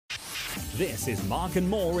This is Mark and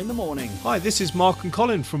More in the Morning. Hi, this is Mark and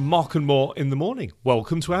Colin from Mark and More in the Morning.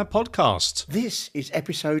 Welcome to our podcast. This is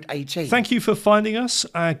episode 18. Thank you for finding us.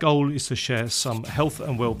 Our goal is to share some health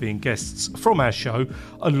and wellbeing guests from our show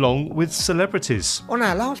along with celebrities. On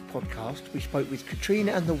our last podcast, we spoke with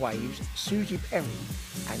Katrina and the Waves, Susie Perry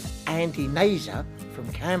and Andy Naser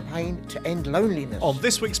from Campaign to End Loneliness. On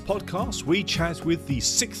this week's podcast, we chat with the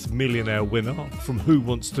 6th Millionaire winner from Who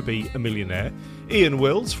Wants to Be a Millionaire, Ian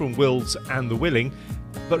Wills from Wills and the Willing.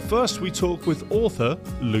 But first we talk with author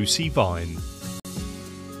Lucy Vine.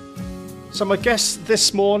 So my guest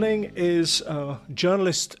this morning is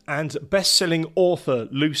journalist and best-selling author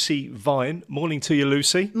Lucy Vine. Morning to you,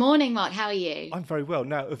 Lucy. Morning, Mark. How are you? I'm very well.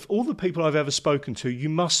 Now, of all the people I've ever spoken to, you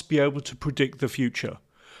must be able to predict the future.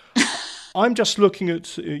 I'm just looking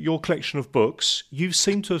at your collection of books. You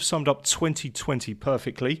seem to have summed up 2020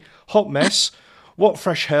 perfectly. Hot Mess, What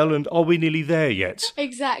Fresh Hell, and Are We Nearly There Yet?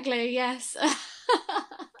 Exactly, yes.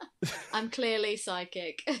 I'm clearly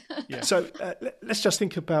psychic. Yeah. So let's just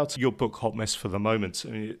think about your book, Hot Mess, for the moment.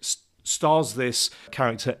 I mean, it stars this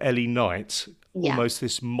character, Ellie Knight, almost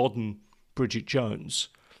this modern Bridget Jones.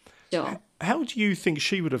 Sure. How do you think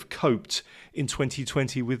she would have coped in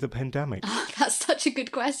 2020 with the pandemic? Oh, that's such a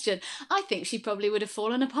good question. I think she probably would have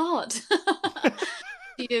fallen apart.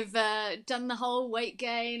 She'd have done the whole weight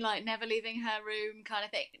gain, like never leaving her room kind of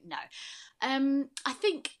thing. No. I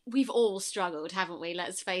think we've all struggled, haven't we?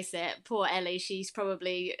 Let's face it. Poor Ellie, she's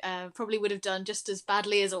probably would have done just as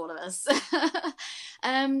badly as all of us.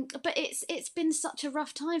 But it's been such a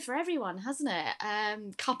rough time for everyone, hasn't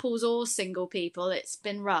it? Couples or single people, it's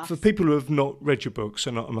been rough. For people who have not read your books,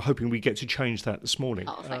 and I'm hoping we get to change that this morning.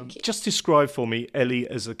 Oh, thank you. Just describe for me Ellie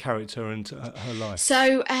as a character and her life.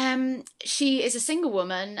 So she is a single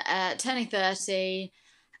woman, turning 30.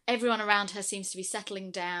 Everyone around her seems to be settling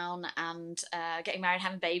down and getting married,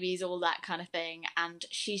 having babies, all that kind of thing. And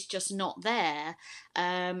she's just not there.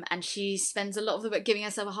 And she spends a lot of the book giving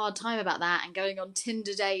herself a hard time about that and going on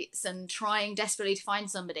Tinder dates and trying desperately to find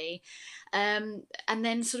somebody. And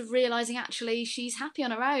then sort of realising actually she's happy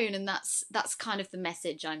on her own. And that's kind of the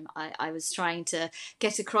message I was trying to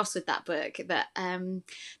get across with that book. That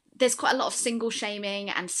there's quite a lot of single shaming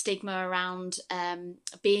and stigma around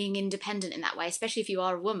being independent in that way, especially if you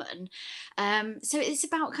are a woman. So it's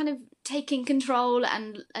about kind of taking control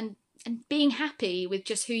and being happy with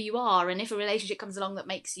just who you are. And if a relationship comes along that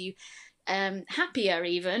makes you happier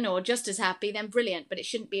even, or just as happy, then brilliant. But it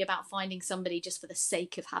shouldn't be about finding somebody just for the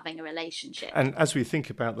sake of having a relationship. And as we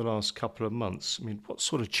think about the last couple of months, I mean, what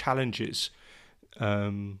sort of challenges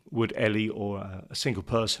would Ellie or a single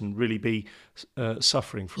person really be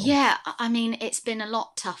suffering from? Yeah, I mean, it's been a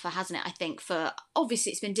lot tougher, hasn't it? I think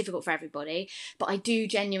obviously it's been difficult for everybody, but I do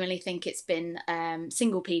genuinely think it's been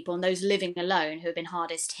single people and those living alone who have been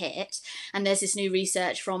hardest hit. And there's this new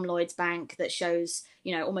research from Lloyds Bank that shows,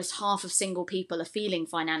 almost half of single people are feeling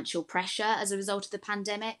financial pressure as a result of the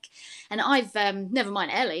pandemic. And I've, never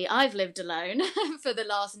mind Ellie, I've lived alone for the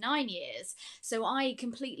last 9 years. So I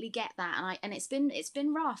completely get that. And it's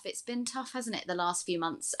been rough. It's been tough, hasn't it, the last few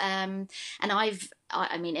months? And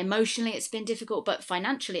I mean, emotionally it's been difficult, but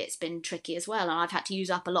financially it's been tricky as well. And I've had to use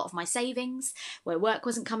up a lot of my savings where work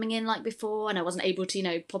wasn't coming in like before, and I wasn't able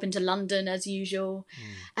to, pop into London as usual.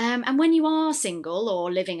 And when you are single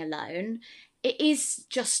or living alone, it is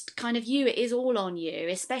just kind of you. It is all on you,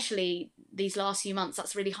 especially these last few months.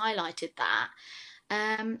 That's really highlighted that.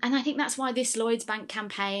 And I think that's why this Lloyds Bank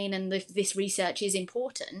campaign and this research is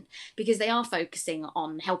important, because they are focusing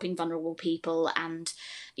on helping vulnerable people and,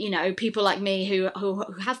 people like me who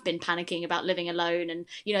have been panicking about living alone and,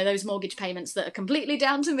 those mortgage payments that are completely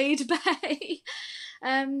down to me to pay.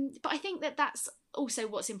 But I think that's also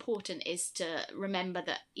what's important, is to remember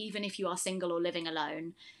that even if you are single or living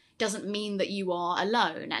alone, doesn't mean that you are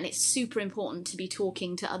alone. And it's super important to be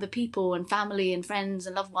talking to other people and family and friends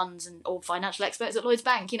and loved ones or financial experts at Lloyds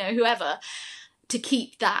Bank, whoever, to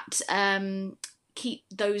keep that keep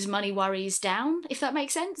those money worries down, if that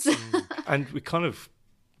makes sense. And we're kind of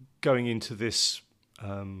going into this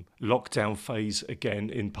lockdown phase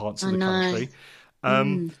again in parts of the country.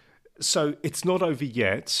 So it's not over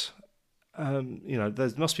yet.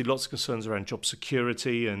 There must be lots of concerns around job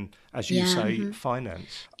security and, as you say,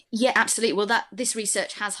 finance. Yeah, absolutely. Well, this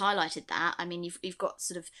research has highlighted that. I mean, you've got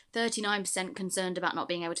sort of 39% concerned about not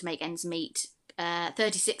being able to make ends meet,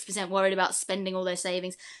 36% worried about spending all their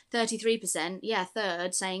savings, 33%, a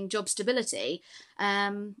third, saying job stability.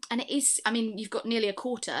 And it is, I mean, you've got nearly a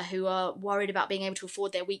quarter who are worried about being able to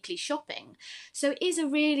afford their weekly shopping. So it is a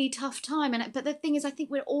really tough time. But the thing is, I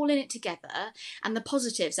think we're all in it together. And the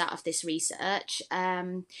positives out of this research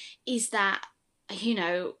is that you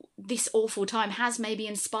know, this awful time has maybe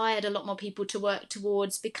inspired a lot more people to work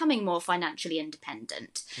towards becoming more financially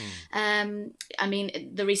independent. I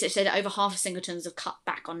mean, the research said that over half of singletons have cut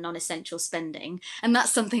back on non-essential spending, and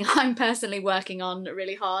that's something I'm personally working on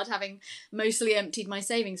really hard. Having mostly emptied my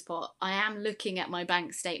savings pot, I am looking at my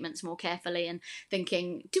bank statements more carefully and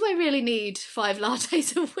thinking, do I really need 5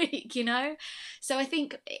 lattes a week, you know? So I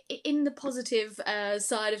think in the positive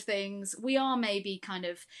side of things, we are maybe kind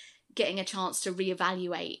of getting a chance to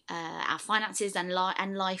reevaluate our finances and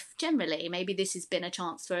life generally. Maybe this has been a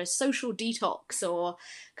chance for a social detox, or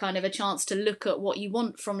kind of a chance to look at what you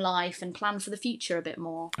want from life and plan for the future a bit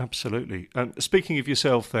more. Absolutely. Speaking of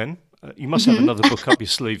yourself then, you must have another book up your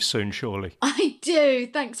sleeve soon, surely. I do.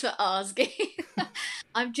 Thanks for asking.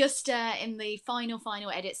 I'm just in the final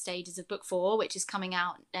edit stages of book 4, which is coming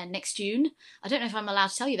out next June. I don't know if I'm allowed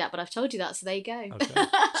to tell you that, but I've told you that, so there you go. Okay.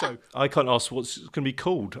 So I can't ask what's going to be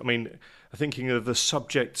called. I mean, thinking of the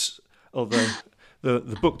subject of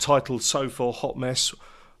the book title, So For Hot Mess,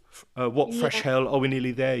 What Fresh Hell, Are We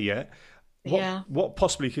Nearly There Yet? What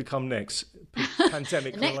possibly could come next?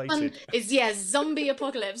 Pandemic the next related. one is zombie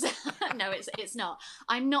apocalypse. No, it's not.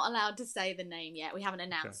 I'm not allowed to say the name yet. We haven't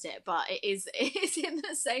announced it, but it's in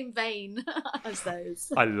the same vein as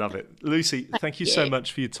those. I love it. Lucy, thank you so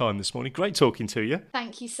much for your time this morning. Great talking to you.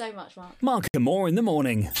 Thank you so much, Mark. Mark and More in the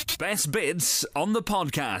morning. Best bits on the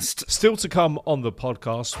podcast. Still to come on the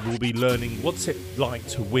podcast, we'll be learning what's it like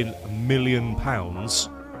to win £1 million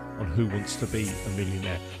on Who Wants to Be a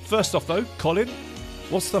Millionaire. First off though, Colin,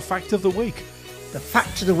 what's the fact of the week? The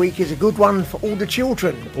fact of the week is a good one for all the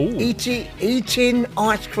children. Eating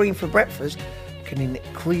ice cream for breakfast can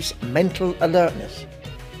increase mental alertness.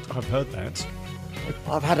 I've heard that.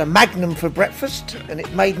 I've had a Magnum for breakfast and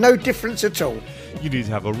it made no difference at all. You need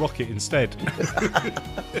to have a rocket instead.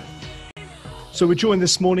 So we're joined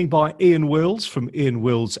this morning by Ian Wills from Ian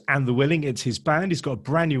Wills and the Willing. It's his band. He's got a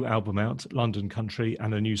brand new album out, London Country,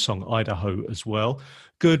 and a new song, Idaho, as well.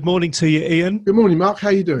 Good morning to you, Ian. Good morning, Mark. How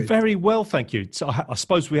are you doing? Very well, thank you. So I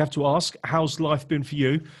suppose we have to ask, how's life been for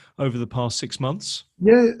you over the past 6 months?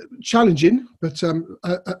 Yeah, challenging, but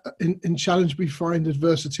in challenge we find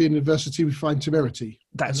adversity, and adversity we find temerity.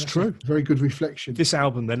 That's true. Very good reflection. This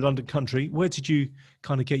album then, London Country, where did you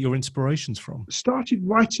kind of get your inspirations from? Started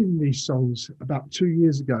writing these songs about 2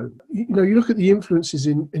 years ago. You know, you look at the influences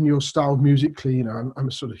in your style musically, you know, I'm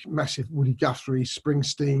a sort of massive Woody Guthrie,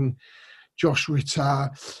 Springsteen, Josh Ritter,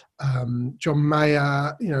 John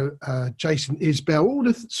Mayer, you know, Jason Isbell, all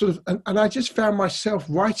the sort of, and I just found myself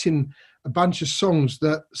writing a bunch of songs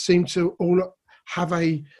that seem to all have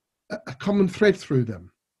a common thread through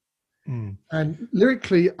them. And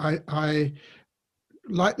lyrically, I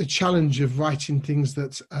like the challenge of writing things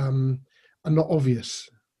that are not obvious.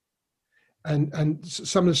 And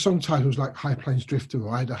some of the song titles like High Plains Drifter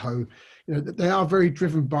or Idaho, you know, they are very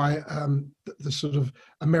driven by the sort of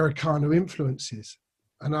Americana influences.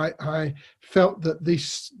 And I felt that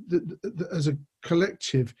as a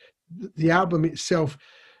collective, the album itself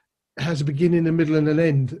has a beginning, a middle and an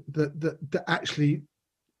end that actually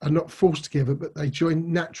are not forced together, but they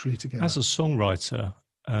join naturally together. As a songwriter,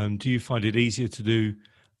 do you find it easier to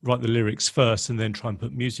write the lyrics first and then try and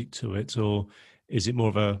put music to it, or is it more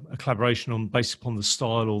of a collaboration based upon the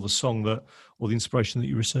style or the song or the inspiration that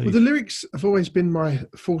you receive? Well, the lyrics have always been my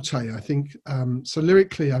forte, I think. So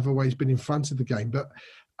lyrically, I've always been in front of the game. But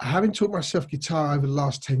having taught myself guitar over the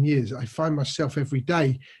last 10 years, I find myself every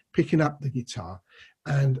day picking up the guitar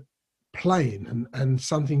and playing, and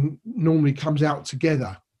something normally comes out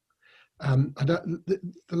together. The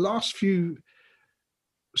last few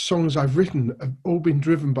songs I've written have all been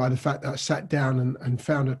driven by the fact that I sat down and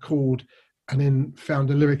found a chord and then found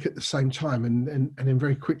a lyric at the same time, and then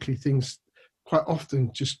very quickly things quite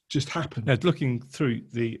often just happen. Now, looking through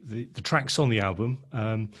the tracks on the album,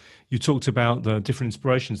 you talked about the different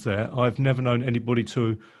inspirations there. I've never known anybody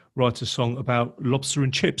to write a song about lobster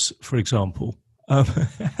and chips, for example.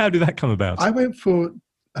 How did that come about? I went for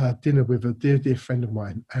dinner with a dear friend of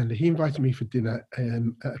mine, and he invited me for dinner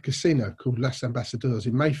at a casino called Las Ambassadeurs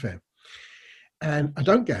in Mayfair. And I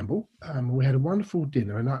don't gamble. We had a wonderful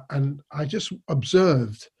dinner, and I just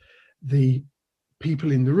observed the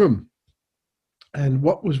people in the room. And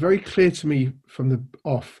what was very clear to me from the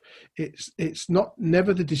off, it's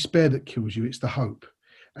never the despair that kills you, it's the hope.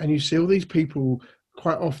 And you see all these people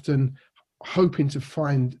quite often hoping to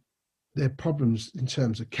find their problems in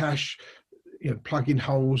terms of cash, you know, plugging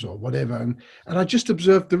holes or whatever. And I just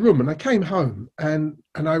observed the room, and I came home and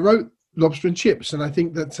I wrote Lobster and Chips. And I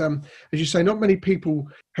think that, as you say, not many people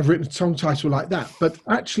have written a song title like that. But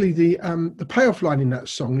actually the payoff line in that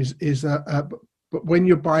song is but when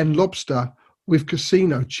you're buying lobster, with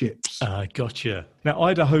casino chips. Gotcha. Now,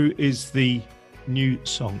 Idaho is the new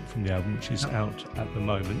song from the album, which is out at the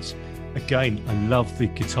moment. Again, I love the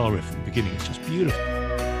guitar riff at the beginning. It's just beautiful.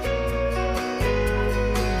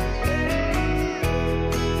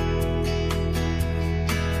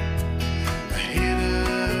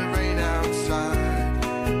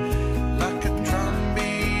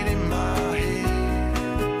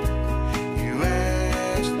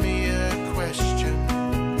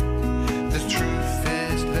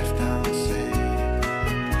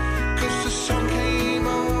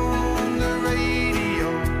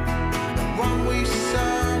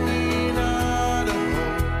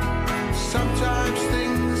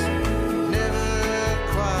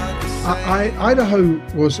 Idaho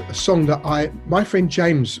was a song that my friend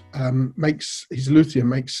James he's a luthier,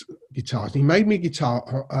 makes guitars. He made me a guitar.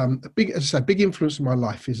 Big influence in my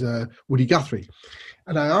life is Woody Guthrie.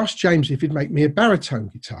 And I asked James if he'd make me a baritone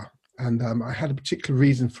guitar. And I had a particular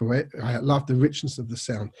reason for it. I loved the richness of the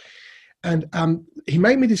sound. And he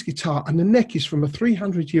made me this guitar, and the neck is from a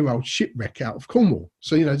 300-year-old shipwreck out of Cornwall.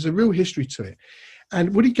 So, there's a real history to it.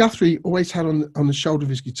 And Woody Guthrie always had on the shoulder of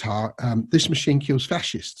his guitar, "This machine kills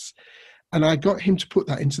fascists." And I got him to put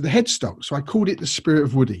that into the headstock. So I called it The Spirit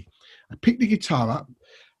of Woody. I pick the guitar up,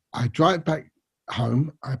 I drive back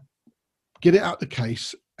home, I get it out the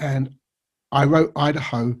case, and I wrote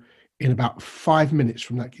Idaho in about 5 minutes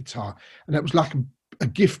from that guitar. And that was like a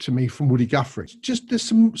gift to me from Woody Guthrie. Just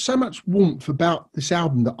there's so much warmth about this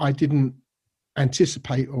album that I didn't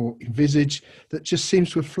anticipate or envisage, that just seems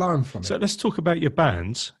to have flown from it. So let's talk about your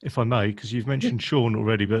bands, if I may, because you've mentioned Sean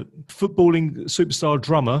already, but footballing superstar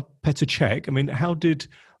drummer Petr Cech, I mean, how did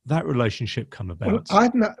that relationship come about?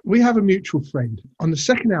 Well, we have a mutual friend. On the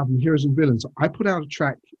second album, Heroes and Villains, I put out a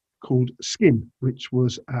track called Skin, which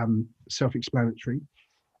was self-explanatory,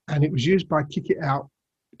 and it was used by Kick It Out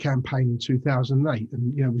campaign in 2008.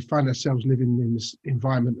 And, we find ourselves living in this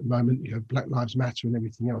environment at the moment, Black Lives Matter and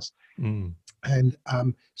everything else. And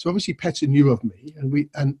so obviously Petr knew of me,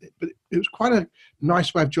 but it was quite a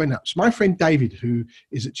nice way of joining up. So my friend David, who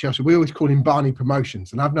is at Chelsea, we always call him Barney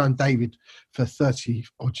Promotions, and I've known David for 30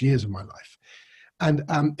 odd years of my life. And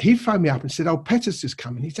he phoned me up and said, "Oh, Petr's just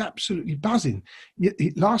coming. He's absolutely buzzing.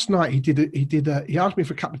 Last night he asked me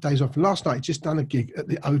for a couple of days off, and last night he'd just done a gig at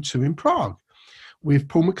the O2 in Prague with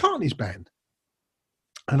Paul McCartney's band."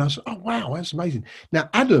 And I said, "Oh, wow, that's amazing." Now,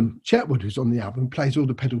 Adam Chetwood, who's on the album, plays all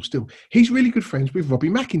the pedals still. He's really good friends with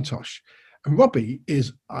Robbie McIntosh. And Robbie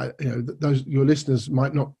is, those your listeners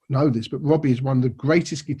might not know this, but Robbie is one of the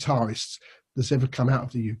greatest guitarists that's ever come out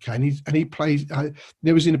of the UK. And he plays,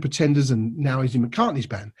 there was in the Pretenders, and now he's in McCartney's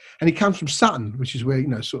band. And he comes from Sutton, which is where,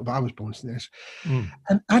 sort of I was born.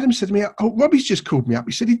 And Adam said to me, "Oh, Robbie's just called me up.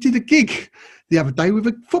 He said he did a gig the other day with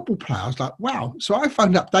a football player." I was like, "Wow." So I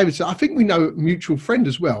phoned up David, said, "I think we know a mutual friend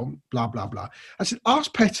as well, blah, blah, blah." I said,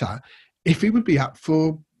 "Ask Petr if he would be up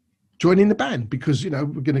for joining the band, because, we're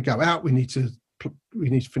going to go out. We need to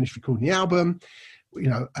finish recording the album,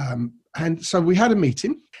 and so we had a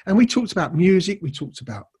meeting, and we talked about music, we talked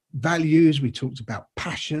about values, we talked about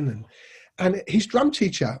passion, and his drum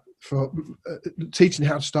teacher for teaching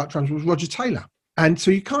how to start drums was Roger Taylor. And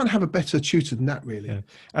so you can't have a better tutor than that, really. Yeah.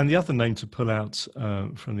 And the other name to pull out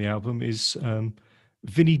from the album is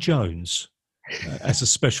Vinnie Jones as a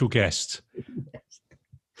special guest.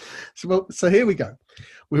 So here we go.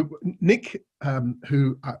 Nick,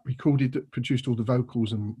 who produced all the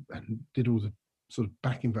vocals and did all the sort of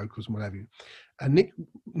backing vocals and what have you. And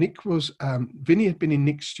Nick was, Vinny had been in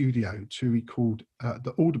Nick's studio to record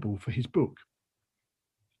the Audible for his book.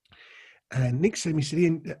 And Nick said to me,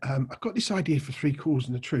 "Ian, I've got this idea for 3 Chords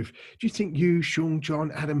and the Truth. Do you think you, Sean, John,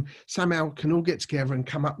 Adam, somehow can all get together and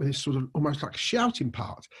come up with this sort of almost like a shouting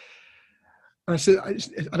part?" And I said,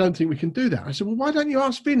 "I don't think we can do that." I said, "Well, why don't you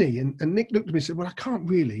ask Vinny?" And Nick looked at me and said, "Well, I can't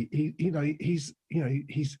really. He's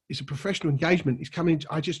a professional engagement. He's coming.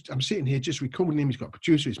 I'm sitting here just recording him. He's got a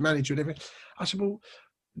producer, his manager, and everything." I said, "Well,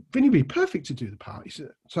 Vinny would be perfect to do the part." He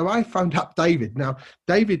said, so I phoned up David. Now,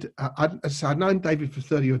 David, I'd known David for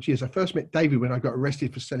 30 odd years. I first met David when I got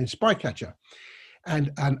arrested for selling Spycatcher.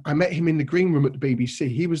 And I met him in the green room at the BBC.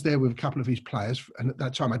 He was there with a couple of his players, and at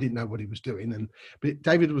that time I didn't know what he was doing. But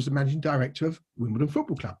David was the managing director of Wimbledon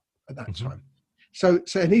Football Club at that time. So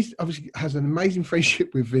and he obviously has an amazing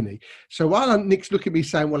friendship with Vinny. So while Nick's looking at me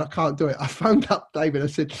saying, "Well, I can't do it," I phoned up David. I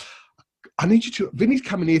said, "I need you to. Vinny's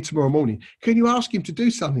coming here tomorrow morning. Can you ask him to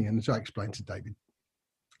do something?" And so I explained to David.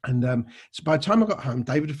 And so by the time I got home,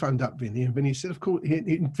 David had phoned up Vinny, and Vinny said, of course,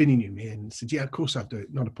 Vinny knew me and said, yeah, of course I'll do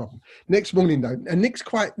it, not a problem. Next morning, though, and Nick's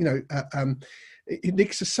quite,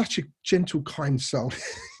 Nick's such a gentle, kind soul.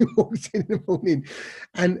 He walks in the morning,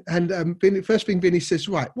 and Vinny, first thing Vinny says,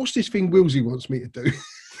 right, what's this thing Wilsey wants me to do?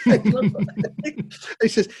 He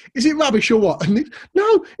says, is it rubbish or what? And Nick,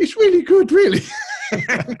 no, it's really good, really.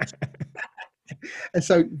 And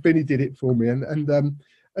so Vinny did it for me, and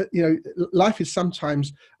life is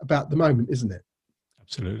sometimes about the moment, isn't it?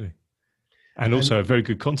 Absolutely. And also a very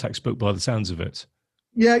good contacts book by the sounds of it.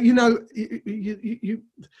 Yeah, I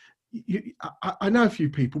know a few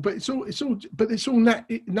people, but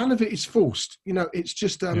none of it is forced. It's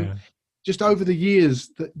just just over the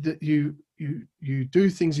years that you do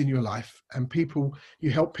things in your life, and you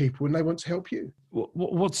help people, and they want to help you.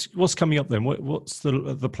 What's coming up then? What's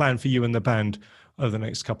the plan for you and the band over the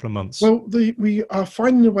next couple of months? Well, we are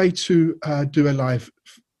finding a way to do a live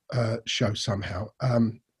show somehow. I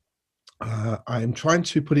am trying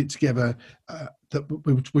to put it together.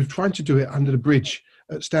 We're trying to do it under the bridge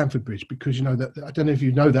at Stamford Bridge, because that I don't know if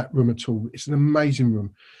you know that room at all. It's an amazing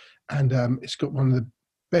room, and it's got one of the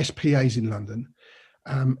best PAs in London,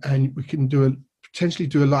 and we can potentially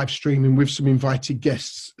do a live streaming with some invited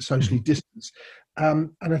guests, socially distanced.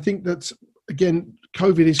 And I think that, again,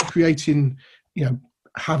 COVID is creating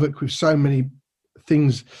havoc with so many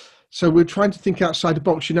things. So we're trying to think outside the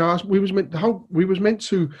box. We was meant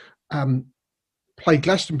to play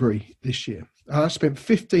Glastonbury this year. I spent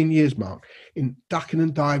 15 years, Mark, in ducking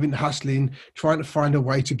and diving, hustling, trying to find a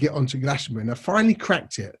way to get onto Glastonbury. And I finally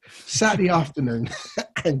cracked it Saturday afternoon,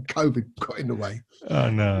 and COVID got in the way. Oh,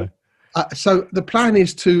 no. So the plan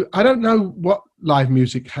is I don't know what live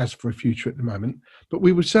music has for a future at the moment, but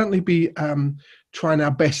we would certainly be trying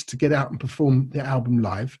our best to get out and perform the album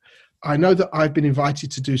live. I know that I've been invited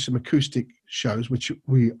to do some acoustic shows, which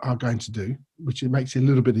we are going to do, which it makes it a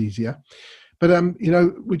little bit easier. But,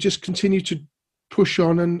 we just continue to push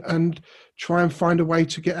on and try and find a way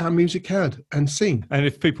to get our music heard and seen. And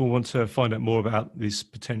if people want to find out more about this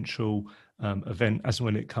potential event as and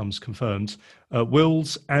when it comes confirmed,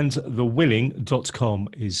 willsandthewilling.com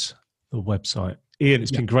is the website. Ian,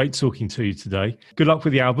 it's been great talking to you today. Good luck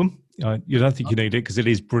with the album. You don't think you need it because it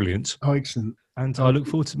is brilliant. Oh, excellent. And I look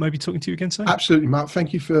forward to maybe talking to you again soon. Absolutely, Mark.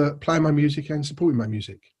 Thank you for playing my music and supporting my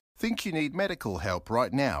music. Think you need medical help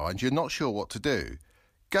right now and you're not sure what to do?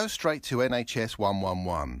 Go straight to NHS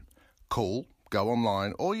 111. Call, go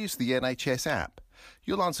online or use the NHS app.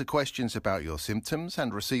 You'll answer questions about your symptoms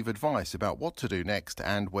and receive advice about what to do next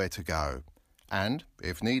and where to go. And,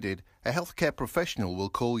 if needed, a healthcare professional will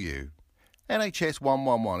call you. NHS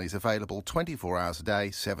 111 is available 24 hours a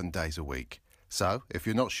day, 7 days a week. So, if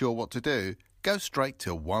you're not sure what to do, go straight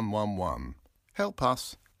to 111. Help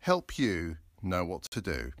us, help you know what to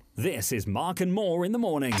do. This is Mark and More in the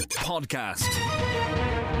Morning podcast.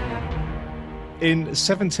 In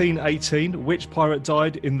 1718, which pirate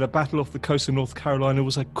died in the Battle off the coast of North Carolina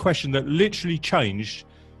was a question that literally changed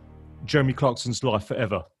Jeremy Clarkson's life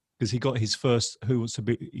forever, because he got his first Who Wants to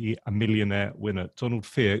Be a Millionaire winner. Donald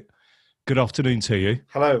Fear, good afternoon to you.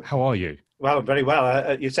 Hello. How are you? Well, very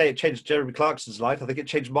well. You say it changed Jeremy Clarkson's life. I think it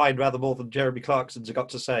changed mine rather more than Jeremy Clarkson's, I got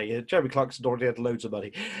to say. Jeremy Clarkson already had loads of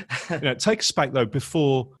money. Take us back, though,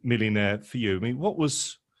 before Millionaire for you. I mean, what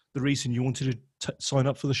was the reason you wanted to sign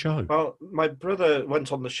up for the show? Well, my brother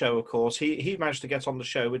went on the show, of course. He managed to get on the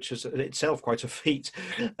show, which is in itself quite a feat.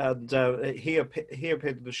 And he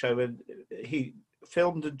appeared in the show, and he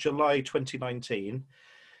filmed in July 2019.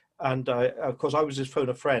 And, of course, I was his phone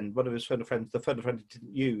a friend, one of his phone a friends, the phone a friend he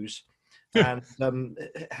didn't use. And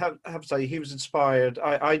have to say, he was inspired.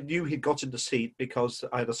 I knew he'd got in the seat because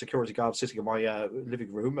I had a security guard sitting in my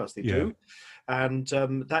living room, as they do. And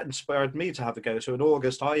that inspired me to have a go. So in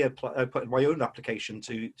August, I put in my own application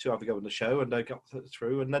to have a go on the show, and I got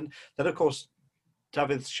through. And then of course,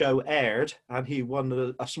 David's show aired, and he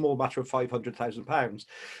won a small matter of £500,000.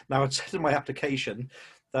 Now, it said in my application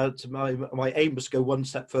that my aim was to go one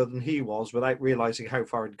step further than he was without realising how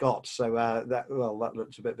far it got. So that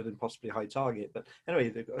looked a bit of an impossibly high target. But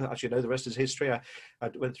anyway, as you know, the rest is history. I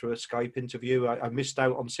went through a Skype interview. I missed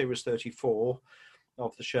out on Series 34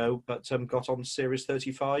 of the show, but got on Series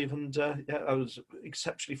 35, and I was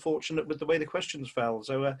exceptionally fortunate with the way the questions fell.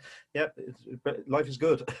 So life is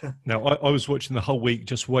good. Now, I was watching the whole week,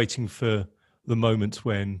 just waiting for the moment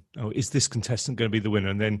when, oh, is this contestant going to be the winner?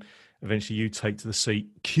 And then eventually you take to the seat,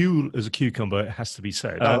 cool as a cucumber, it has to be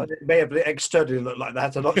said. It may have externally looked like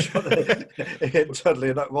that. I'm not sure.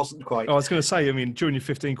 Internally, that wasn't quite. I was going to say, I mean, during your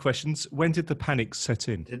 15 questions, when did the panic set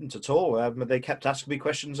in? Didn't at all. They kept asking me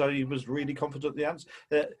questions. I was really confident the answer.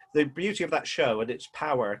 The beauty of that show and its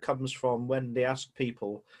power comes from when they ask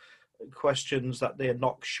people questions that they're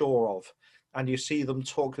not sure of, and you see them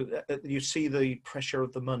talk. You see the pressure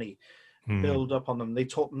of the money build up on them. They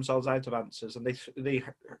talk themselves out of answers, and they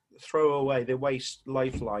throw away, they waste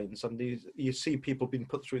lifelines, and you see people being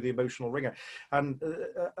put through the emotional ringer. And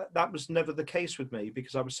that was never the case with me,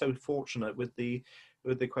 because I was so fortunate with the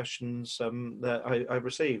questions that I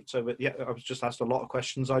received. So, but yeah, I was just asked a lot of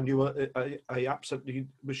questions I knew I absolutely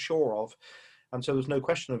was sure of. And so there's no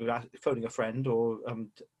question of phoning a friend, or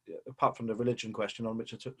apart from the religion question on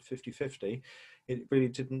which I took 50-50, it really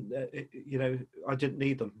didn't, I didn't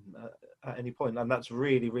need them at any point. And that's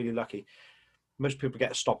really, really lucky. Most people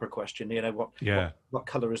get a stopper question, what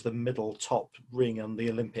colour is the middle top ring on the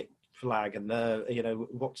Olympic flag, and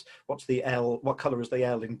what's the L, what colour is the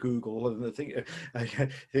L in Google, and the thing,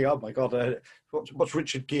 oh my God, what's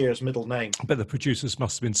Richard Gere's middle name? I bet the producers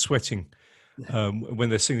must have been sweating when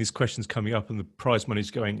they're seeing these questions coming up and the prize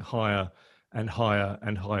money's going higher and higher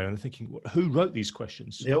and higher, and thinking, who wrote these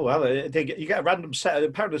questions? Yeah, well, you get a random set.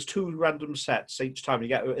 Apparently, there's 2 random sets each time. You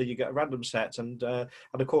get a random set, and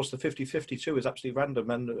of course the 50-52 is absolutely random.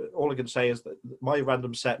 And all I can say is that my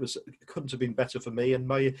random set couldn't have been better for me, and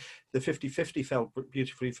the 50-50 fell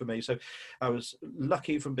beautifully for me. So I was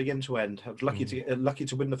lucky from beginning to end. I was lucky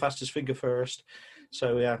to win the fastest finger first.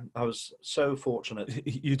 So yeah, I was so fortunate.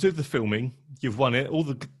 You do the filming, you've won it, all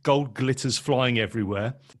the gold glitters flying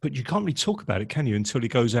everywhere, but you can't really talk about it, can you, until it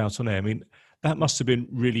goes out on air? I mean, that must have been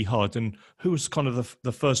really hard. And who was kind of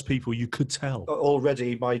the first people you could tell?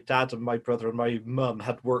 Already, my dad and my brother and my mum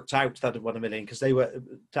had worked out that had won $1 million, because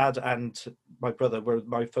Dad and my brother were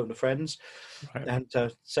my phone of friends. Right.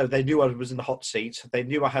 And so they knew I was in the hot seat. They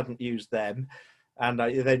knew I hadn't used them. And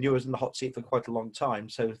they knew I was in the hot seat for quite a long time.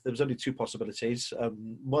 So there was only 2 possibilities.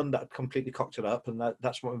 One that completely cocked it up, and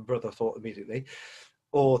that's what my brother thought immediately.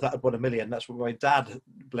 Or that had won $1 million. That's what my dad,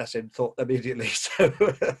 bless him, thought immediately.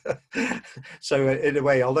 So in a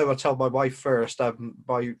way, although I told my wife first,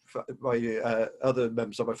 my other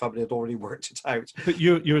members of my family had already worked it out. But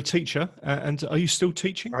you're a teacher, and are you still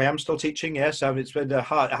teaching? I am still teaching, yes. It's been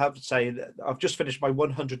hard. I have to say, I've just finished my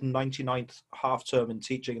 199th half term in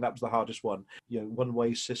teaching, and that was the hardest one.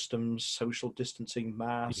 One-way systems, social distancing,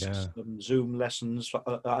 masks, Zoom lessons,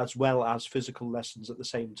 as well as physical lessons at the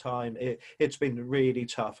same time. It's been really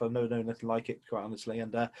tough. I've known nothing like it, quite honestly,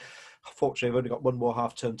 and fortunately I've only got one more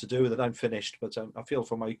half term to do, and then I'm finished. But I feel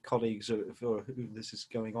for my colleagues for who this is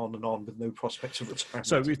going on and on with no prospect of retirement.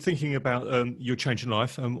 So we're thinking about your change in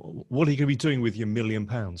life. What are you going to be doing with your £1 million?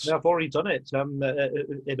 I've already done it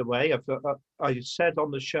in a way. I said on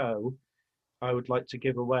the show I would like to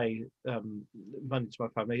give away money to my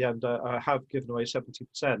family, and I have given away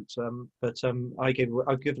 70%. But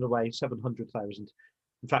I've given away 700,000.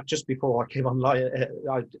 In fact, just before I came online,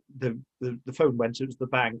 the phone went. It was the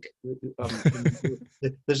bank.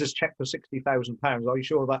 There's this cheque for £60,000. Are you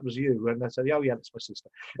sure that was you? And I said, "Oh yeah, that's my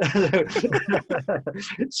sister."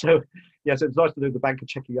 So yes, it's nice to know the bank are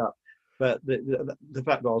checking up. But the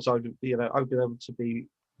fact was, I've been able to be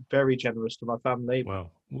very generous to my family.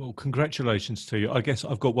 Well, congratulations to you. I guess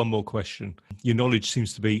I've got one more question. Your knowledge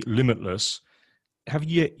seems to be limitless. Have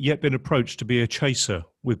you yet been approached to be a chaser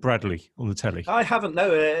with Bradley on the telly? I haven't,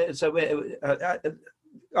 no.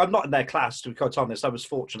 I'm not in their class, to be quite honest. I was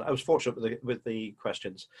fortunate with the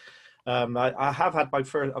questions. I have had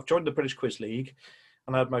I've joined the British Quiz League,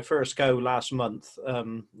 and I had my first go last month.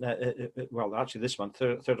 Actually this month,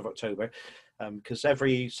 3rd of October, because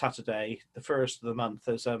every Saturday, the 1st of the month,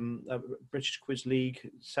 there's a British Quiz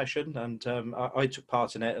League session, and I took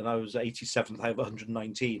part in it, and I was 87th out of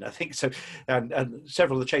 119, I think. So, and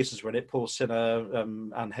several of the chasers were in it. Paul Sinner,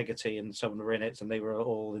 Anne Hegarty, and so on were in it, and they were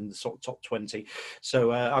all in the sort of top 20.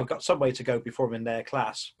 So I've got some way to go before I'm in their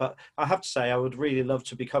class. But I have to say, I would really love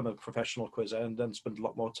to become a professional quizzer and then spend a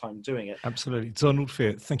lot more time doing it. Absolutely. Donald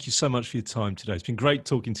Fear, thank you so much for your time today. It's been great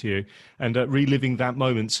talking to you and reliving that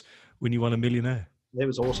moment when you won a Millionaire. It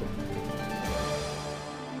was awesome.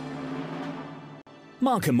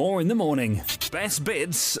 Mark and Moore in the morning. Best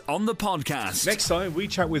bits on the podcast. Next time we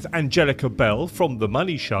chat with Angelica Bell from The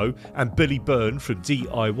Money Show and Billy Byrne from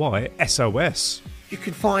DIY SOS. You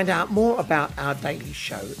can find out more about our daily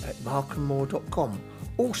show at markandmore.com.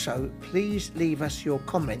 Also, please leave us your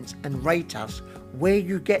comments and rate us where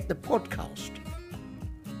you get the podcast.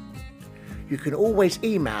 you can always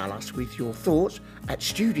email us with your thoughts at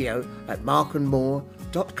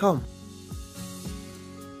studio@markandmore.com.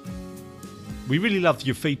 We really love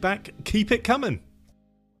your feedback. Keep it coming.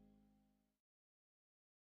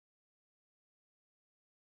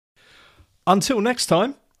 Until next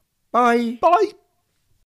time. Bye. Bye.